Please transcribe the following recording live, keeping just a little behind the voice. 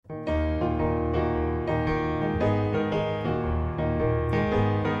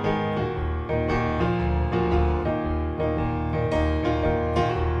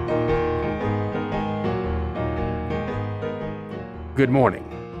Good morning.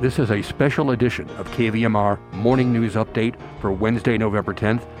 This is a special edition of KVMR Morning News Update for Wednesday, November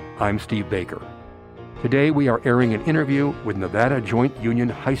 10th. I'm Steve Baker. Today we are airing an interview with Nevada Joint Union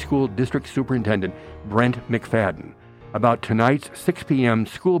High School District Superintendent Brent McFadden about tonight's 6 p.m.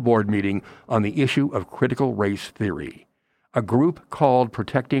 school board meeting on the issue of critical race theory. A group called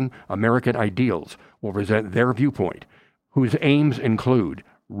Protecting American Ideals will present their viewpoint, whose aims include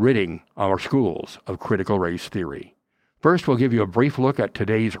ridding our schools of critical race theory. First, we'll give you a brief look at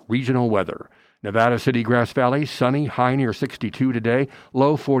today's regional weather. Nevada City, Grass Valley, sunny, high near 62 today,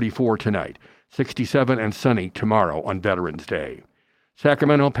 low 44 tonight, 67 and sunny tomorrow on Veterans Day.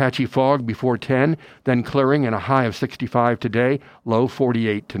 Sacramento, patchy fog before 10, then clearing and a high of 65 today, low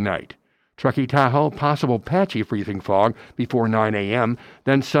 48 tonight. Truckee, Tahoe, possible patchy freezing fog before 9 a.m.,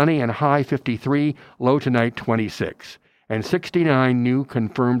 then sunny and high 53, low tonight 26. And 69 new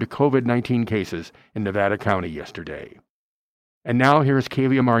confirmed COVID-19 cases in Nevada County yesterday. And now here's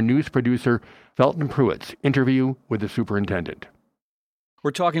KVMR News producer Felton Pruitt's interview with the superintendent.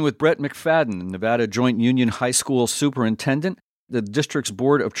 We're talking with Brent McFadden, Nevada Joint Union High School Superintendent. The district's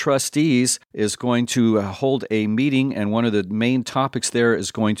Board of Trustees is going to hold a meeting, and one of the main topics there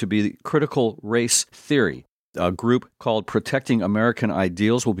is going to be critical race theory. A group called Protecting American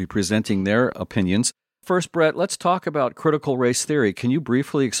Ideals will be presenting their opinions. First, Brett, let's talk about critical race theory. Can you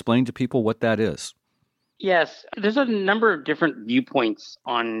briefly explain to people what that is? Yes, there's a number of different viewpoints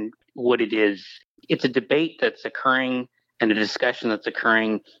on what it is. It's a debate that's occurring and a discussion that's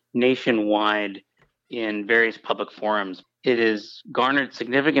occurring nationwide in various public forums. It has garnered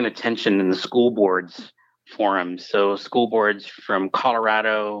significant attention in the school boards forums. So school boards from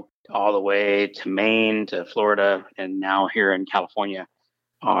Colorado all the way to Maine to Florida and now here in California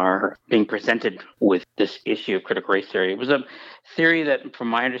are being presented with this issue of critical race theory. It was a theory that, from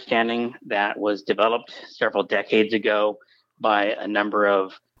my understanding, that was developed several decades ago by a number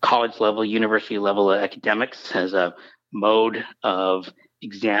of college-level, university-level academics as a mode of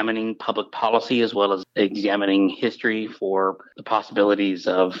examining public policy as well as examining history for the possibilities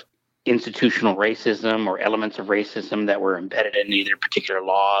of institutional racism or elements of racism that were embedded in either particular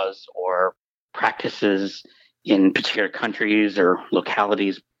laws or practices in particular countries or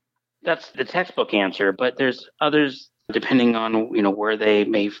localities. That's the textbook answer, but there's others depending on where they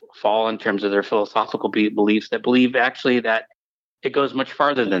may fall in terms of their philosophical beliefs that believe actually that it goes much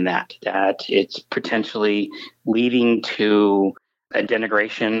farther than that it's potentially leading to a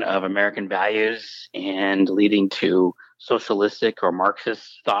denigration of American values and leading to socialistic or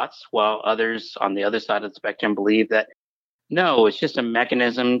Marxist thoughts, while others on the other side of the spectrum believe that no, it's just a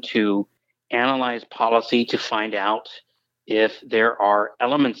mechanism to analyze policy to find out if there are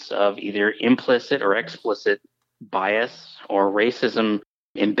elements of either implicit or explicit bias or racism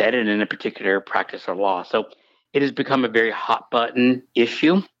embedded in a particular practice or law. So it has become a very hot button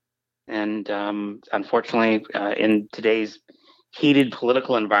issue. And unfortunately, in today's heated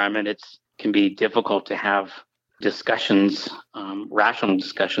political environment, it can be difficult to have discussions, rational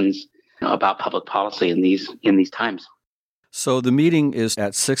discussions about public policy in these times. So the meeting is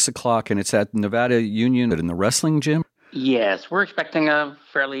at 6 o'clock, and it's at Nevada Union in the wrestling gym? Yes, we're expecting a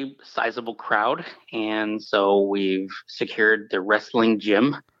fairly sizable crowd, and so we've secured the wrestling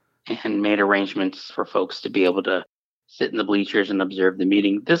gym and made arrangements for folks to be able to sit in the bleachers and observe the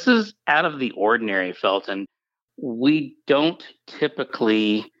meeting. This is out of the ordinary, Felton. We don't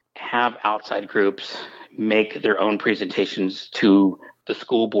typically have outside groups make their own presentations to the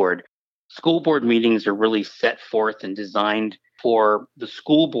school board. School board meetings are really set forth and designed for the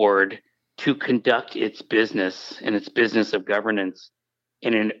school board to conduct its business and its business of governance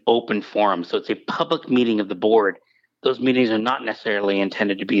in an open forum. So it's a public meeting of the board. Those meetings are not necessarily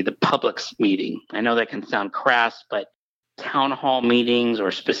intended to be the public's meeting. I know that can sound crass, but town hall meetings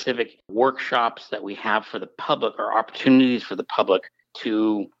or specific workshops that we have for the public are opportunities for the public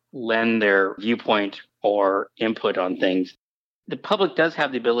to lend their viewpoint or input on things. The public does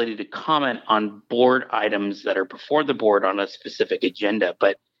have the ability to comment on board items that are before the board on a specific agenda,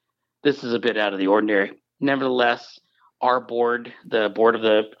 but this is a bit out of the ordinary. Nevertheless, our board, the board of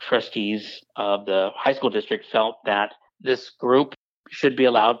the trustees of the high school district, felt that this group should be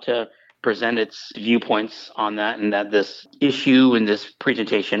allowed to present its viewpoints on that and that this issue and this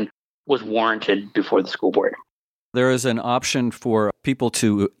presentation was warranted before the school board. There is an option for people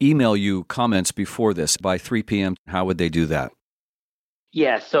to email you comments before this by 3 p.m. How would they do that?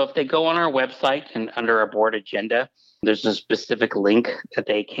 Yes. So if they go on our website and under our board agenda, there's a specific link that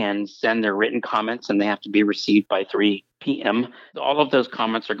they can send their written comments, and they have to be received by 3 p.m. All of those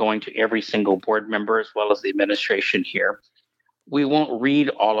comments are going to every single board member as well as the administration here. We won't read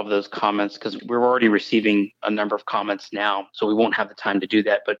all of those comments because we're already receiving a number of comments now, so we won't have the time to do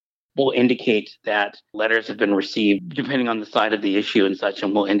that. But we'll indicate that letters have been received, depending on the side of the issue and such,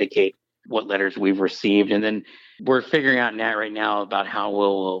 and we'll indicate what letters we've received. And then we're figuring out right now about how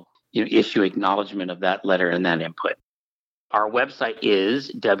we'll issue acknowledgement of that letter and that input. Our website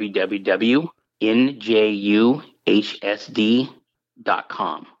is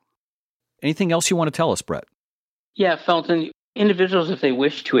www.njuhsd.com. Anything else you want to tell us, Brett? Yeah, Felton, individuals, if they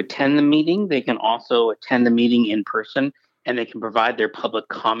wish to attend the meeting, they can also attend the meeting in person, and they can provide their public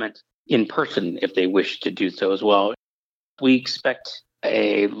comment in person if they wish to do so as well. We expect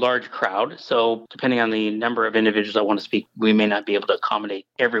a large crowd, so depending on the number of individuals that want to speak, we may not be able to accommodate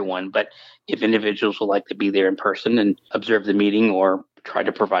everyone, but if individuals would like to be there in person and observe the meeting or try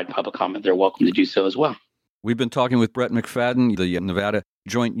to provide public comment, they're welcome to do so as well. We've been talking with Brett McFadden, the Nevada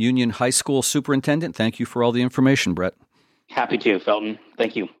Joint Union High School Superintendent. Thank you for all the information, Brett. Happy to, Felton.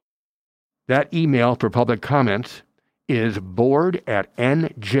 Thank you. That email for public comments is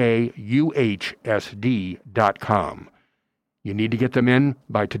board@njusd.com. You need to get them in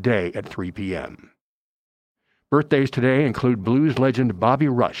by today at 3 p.m. Birthdays today include blues legend Bobby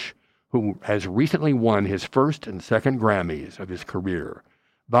Rush, who has recently won his first and second Grammys of his career.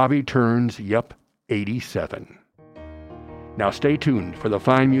 Bobby turns, 87. Now stay tuned for the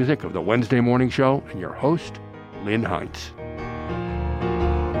fine music of the Wednesday Morning Show and your host, Lynn Heinz.